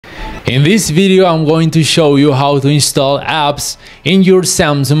In this video, I'm going to show you how to install apps in your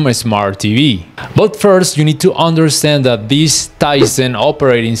Samsung Smart TV. But first, you need to understand that this Tizen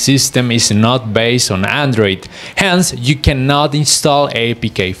operating system is not based on Android. Hence, you cannot install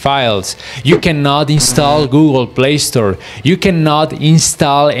APK files. You cannot install Google Play Store. You cannot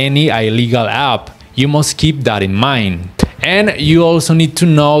install any illegal app. You must keep that in mind. And you also need to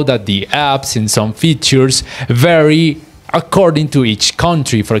know that the apps and some features vary according to each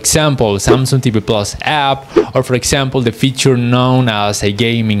country. For example, Samsung TV Plus app, or for example, the feature known as a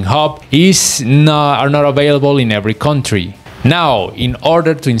gaming hub are not available in every country. Now, in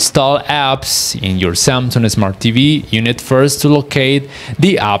order to install apps in your Samsung Smart TV, you need first to locate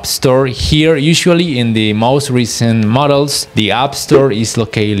the App Store. Here, usually in the most recent models, the App Store is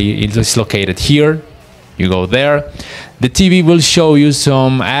located here. You go there. The TV will show you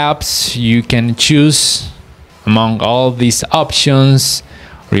some apps you can choose among all these options,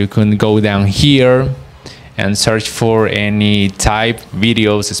 or you can go down here and search for any type,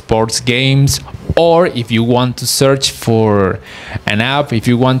 videos, sports, games, or if you want to search for an app, if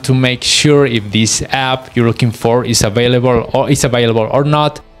you want to make sure if this app you're looking for is available or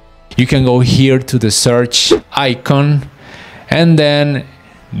not, you can go here to the search icon, and then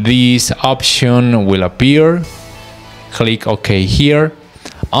this option will appear. Click OK here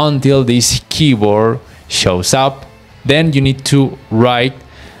until this keyboard shows up. Then you need to write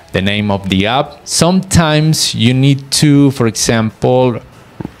the name of the app. Sometimes you need to, for example,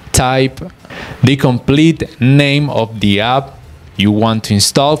 type the complete name of the app you want to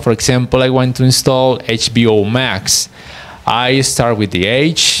install. For example, I want to install HBO Max. I start with the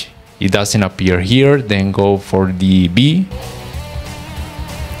H, it doesn't appear here, then go for the B,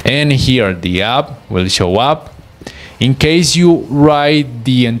 and here the app will show up. In case you write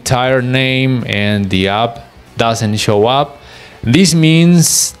the entire name and the app doesn't show up, this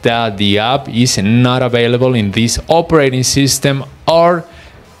means that the app is not available in this operating system, or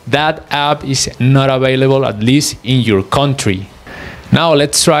that app is not available at least in your country. Now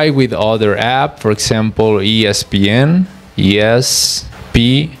let's try with other app, for example ESPN.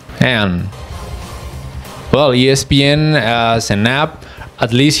 Well, ESPN as an app,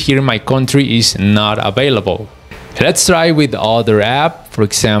 at least here in my country, is not available. Let's try with other app, for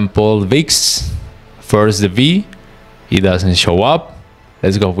example VIX. First the V, it doesn't show up.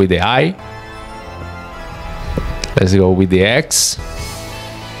 Let's go with the I. Let's go with the X.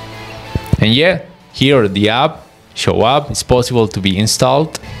 And yeah, here the app show up. It's possible to be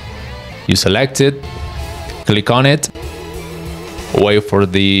installed. You select it, click on it, wait for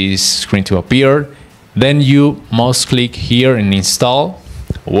this screen to appear. Then you must click here and install.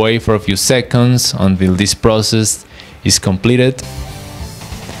 Wait for a few seconds until this process is completed.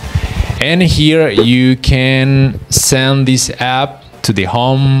 And here you can send this app to the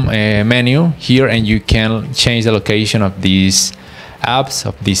home menu here, and you can change the location of these apps,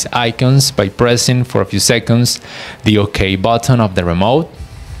 of these icons, by pressing for a few seconds the OK button of the remote,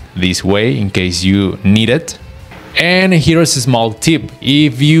 this way, in case you need it. And here's a small tip: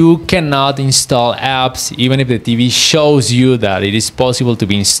 if you cannot install apps, even if the TV shows you that it is possible to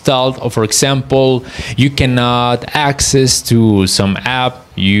be installed, or for example you cannot access to some app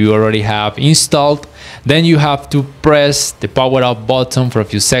you already have installed, then you have to press the power up button for a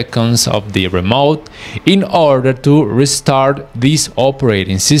few seconds of the remote in order to restart this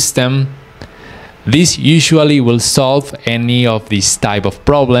operating system. This usually will solve any of these type of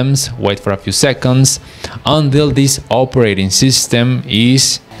problems. Wait for a few seconds until this operating system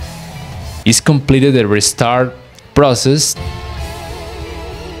is completed the restart process.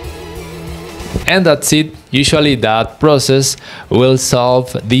 And that's it. Usually that process will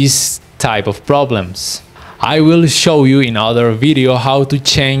solve these type of problems. I will show you in other video how to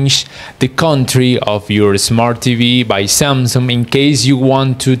change the country of your Smart TV by Samsung, in case you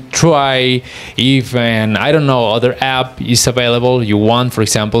want to try if I don't know, other app is available. You want, for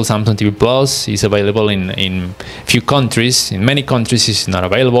example, Samsung TV Plus is available in few countries. In many countries it's not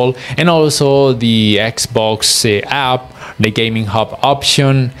available. And also the Xbox app, the gaming hub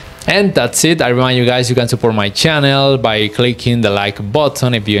option. And that's it. I remind you guys, you can support my channel by clicking the like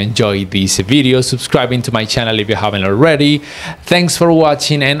button if you enjoyed this video, subscribing to my channel if you haven't already. Thanks for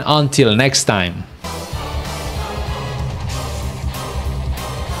watching, and until next time.